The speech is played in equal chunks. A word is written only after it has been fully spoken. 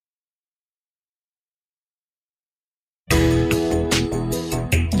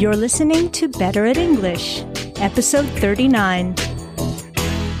You're listening to Better at English, episode 39.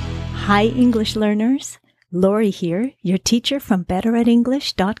 Hi, English learners. Lori here, your teacher from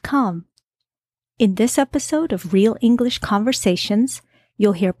betteratenglish.com. In this episode of Real English Conversations,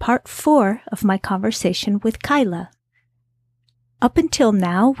 you'll hear part 4 of my conversation with Kyla. Up until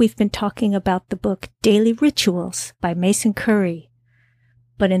now, we've been talking about the book Daily Rituals by Mason Curry.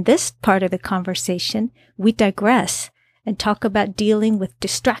 But in this part of the conversation, we digress and talk about dealing with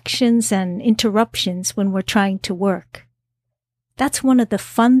distractions and interruptions when we're trying to work. That's one of the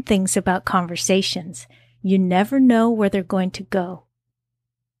fun things about conversations. You never know where they're going to go.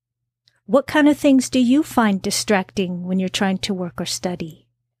 What kind of things do you find distracting when you're trying to work or study?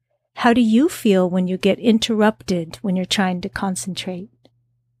 How do you feel when you get interrupted when you're trying to concentrate?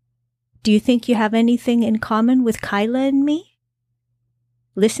 Do you think you have anything in common with Kyla and me?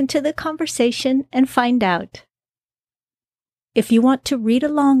 Listen to the conversation and find out. If you want to read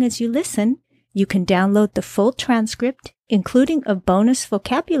along as you listen, you can download the full transcript, including a bonus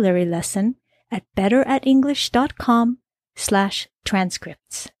vocabulary lesson, at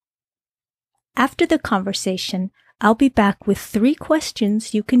betteratenglish.com/transcripts. After the conversation, I'll be back with 3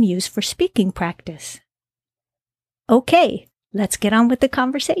 questions you can use for speaking practice. Okay, let's get on with the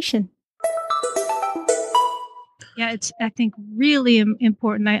conversation. Yeah, it's, I think, really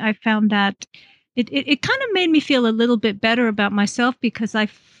important. I found that it kind of made me feel a little bit better about myself, because I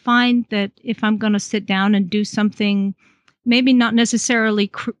find that if I'm going to sit down and do something, maybe not necessarily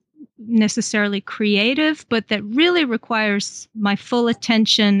creative, but that really requires my full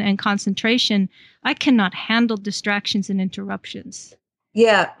attention and concentration, I cannot handle distractions and interruptions.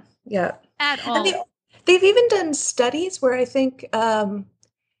 Yeah. At all. And they've even done studies where I think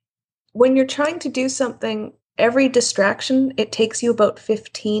when you're trying to do something, every distraction, it takes you about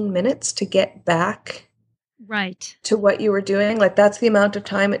 15 minutes to get back to what you were doing. Like, that's the amount of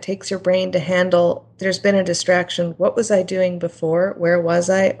time it takes your brain to handle. There's been a distraction. What was I doing before? Where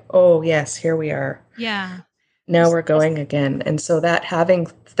was I? Oh, yes, here we are. Yeah. Now we're going again. And so that having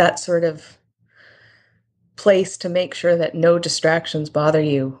that sort of place to make sure that no distractions bother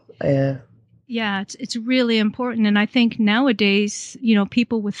you. Yeah, it's really important. And I think nowadays,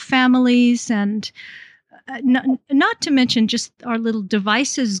 people with families and not to mention just our little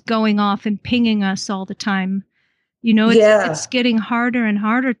devices going off and pinging us all the time. It's getting harder and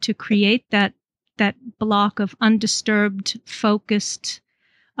harder to create that block of undisturbed, focused,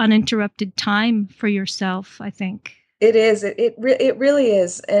 uninterrupted time for yourself, I think. It is. It really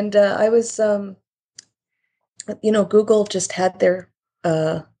is. And I was, Google just had their,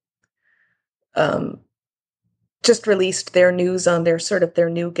 just released their news on their sort of their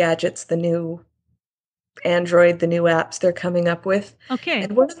new gadgets, the new Android, the new apps they're coming up with. Okay.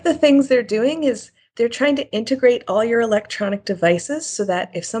 And one of the things they're doing is they're trying to integrate all your electronic devices so that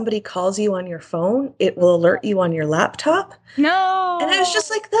if somebody calls you on your phone, it will alert you on your laptop. No. And I was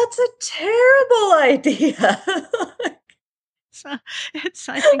just like, that's a terrible idea. I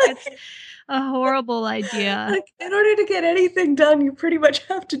think it's a horrible idea. Like, in order to get anything done, you pretty much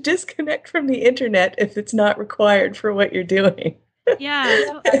have to disconnect from the internet if it's not required for what you're doing.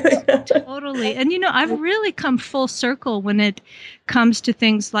 Yeah, totally. And, I've really come full circle when it comes to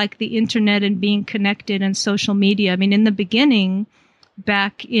things like the internet and being connected and social media. I mean, in the beginning,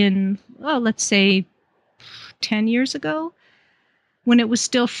 back in, let's say 10 years ago, when it was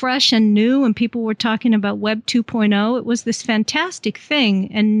still fresh and new and people were talking about Web 2.0, it was this fantastic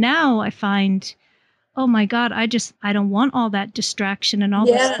thing. And now I find, oh my God, I don't want all that distraction and all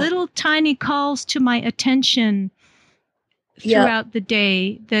those little tiny calls to my attention throughout the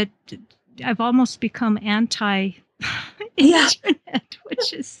day, that I've almost become anti-internet,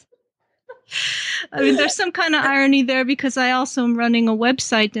 which is, I mean, there's some kind of irony there, because I also am running a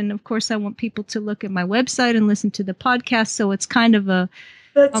website, and of course I want people to look at my website and listen to the podcast, so it's kind of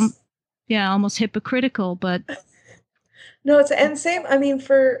almost hypocritical, but no, it's, and same, I mean,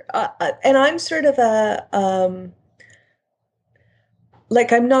 for and I'm sort of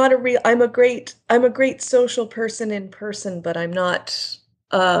like, I'm a great social person in person, but I'm not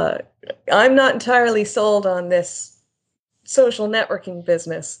entirely sold on this social networking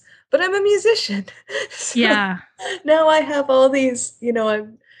business, but I'm a musician. So now I have all these,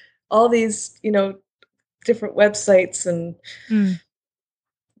 different websites and,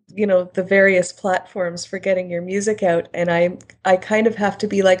 the various platforms for getting your music out. And I kind of have to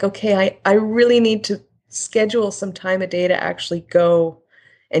be like, okay, I really need to schedule some time a day to actually go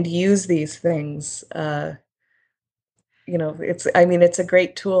and use these things. It's a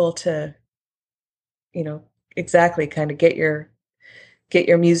great tool to, exactly kind of get your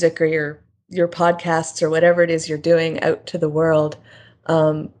music or your podcasts or whatever it is you're doing out to the world.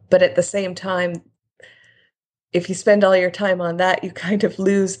 But at the same time, if you spend all your time on that, you kind of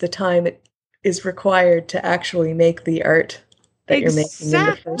lose the time it is required to actually make the art that you're making in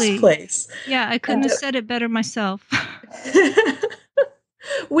the first place. Yeah, I couldn't have said it better myself.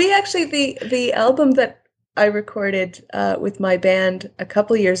 We actually, the album that I recorded with my band a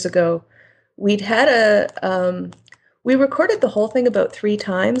couple years ago, we'd had we recorded the whole thing about 3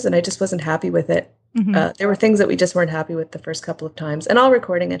 times, and I just wasn't happy with it. Mm-hmm. There were things that we just weren't happy with the first couple of times, and all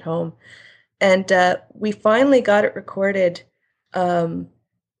recording at home. And we finally got it recorded,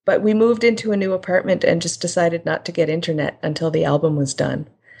 but we moved into a new apartment and just decided not to get internet until the album was done.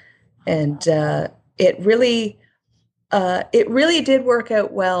 And it really did work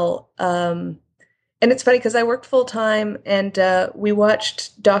out well. And it's funny because I worked full time, and we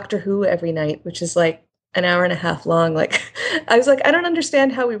watched Doctor Who every night, which is like an hour and a half long. Like, I was like, I don't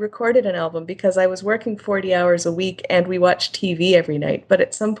understand how we recorded an album, because I was working 40 hours a week and we watched TV every night. But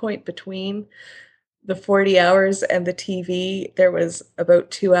at some point between the 40 hours and the TV, there was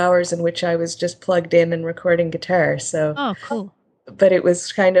about 2 hours in which I was just plugged in and recording guitar. So, oh, cool. But it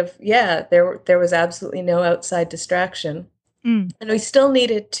was kind of, yeah, there was absolutely no outside distraction. And we still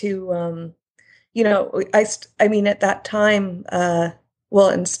needed to, you know, I mean, at that time, well,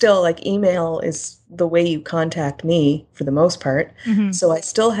 and still, like, email is the way you contact me for the most part. Mm-hmm. So I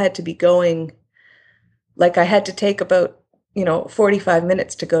still had to be going, like, I had to take about, 45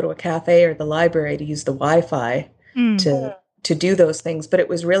 minutes to go to a cafe or the library to use the Wi-Fi to do those things. But it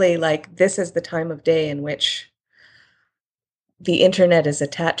was really like, this is the time of day in which the internet is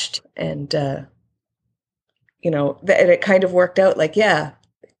attached, and, it kind of worked out like, yeah,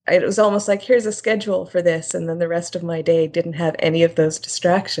 it was almost like, here's a schedule for this, and then the rest of my day didn't have any of those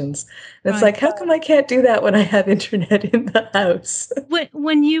distractions. And it's like, how come I can't do that when I have internet in the house?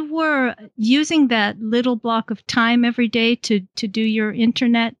 When you were using that little block of time every day to do your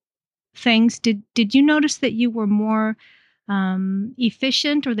internet things, did you notice that you were more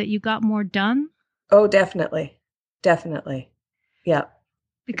efficient, or that you got more done? Oh, definitely. Yeah.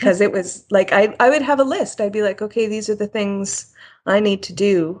 Because it was like, I would have a list. I'd be like, okay, these are the things I need to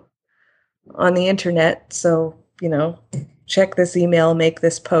do on the internet. So, check this email, make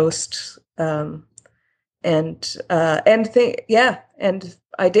this post, and I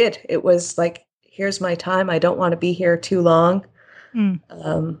did. It was like, here's my time. I don't want to be here too long.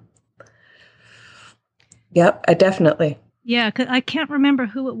 Yep, I definitely. Yeah, 'cause I can't remember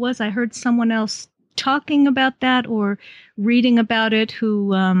who it was. I heard someone else talking about that or reading about it who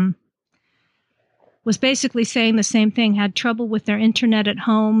was basically saying the same thing, had trouble with their internet at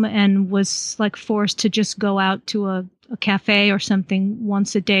home and was like forced to just go out to a cafe or something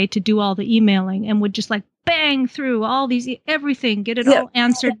once a day to do all the emailing, and would just like bang through all these, everything, get it all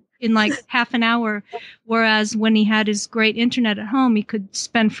answered in like half an hour. Whereas when he had his great internet at home, he could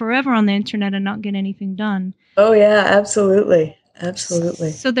spend forever on the internet and not get anything done. Oh yeah, absolutely.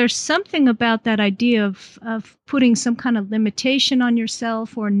 Absolutely. So there's something about that idea of putting some kind of limitation on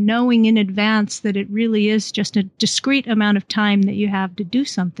yourself, or knowing in advance that it really is just a discrete amount of time that you have to do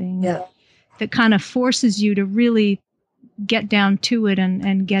something. Yeah. That kind of forces you to really get down to it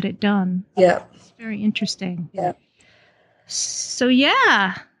and get it done. Yeah. It's very interesting. Yeah. So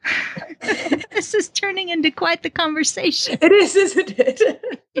yeah. This is turning into quite the conversation. It is, isn't it?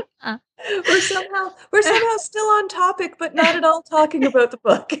 Yeah. We're somehow still on topic, but not at all talking about the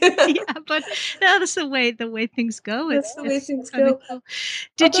book. Yeah, but no, that's the way things go. That's the way things go. Cool.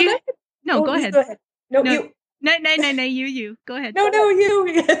 Did you? No, go ahead. Go ahead. No, you. No, you. Go ahead. No,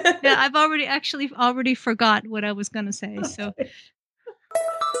 you. Yeah, I've already forgot what I was going to say. So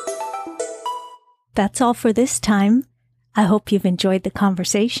that's all for this time. I hope you've enjoyed the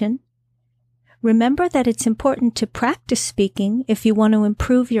conversation. Remember that it's important to practice speaking if you want to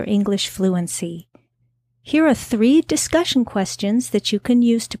improve your English fluency. Here are 3 discussion questions that you can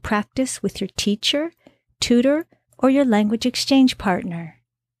use to practice with your teacher, tutor, or your language exchange partner.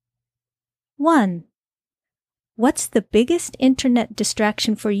 1. What's the biggest internet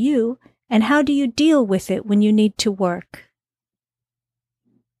distraction for you, and how do you deal with it when you need to work?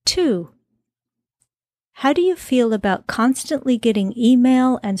 2. How do you feel about constantly getting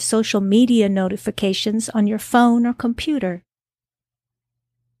email and social media notifications on your phone or computer?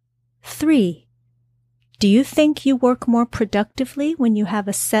 3. Do you think you work more productively when you have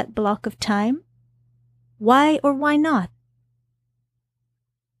a set block of time? Why or why not?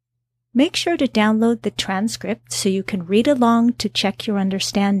 Make sure to download the transcript so you can read along to check your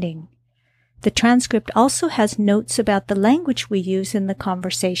understanding. The transcript also has notes about the language we use in the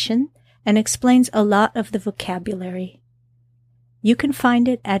conversation and explains a lot of the vocabulary. You can find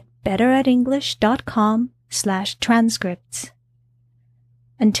it at betteratenglish.com/transcripts.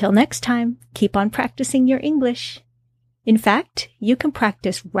 Until next time, keep on practicing your English. In fact, you can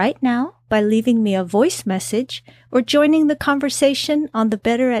practice right now by leaving me a voice message or joining the conversation on the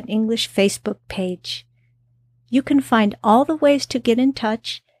Better at English Facebook page. You can find all the ways to get in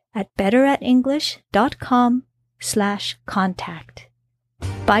touch at betteratenglish.com/contact.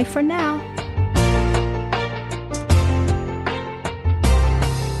 Bye for now.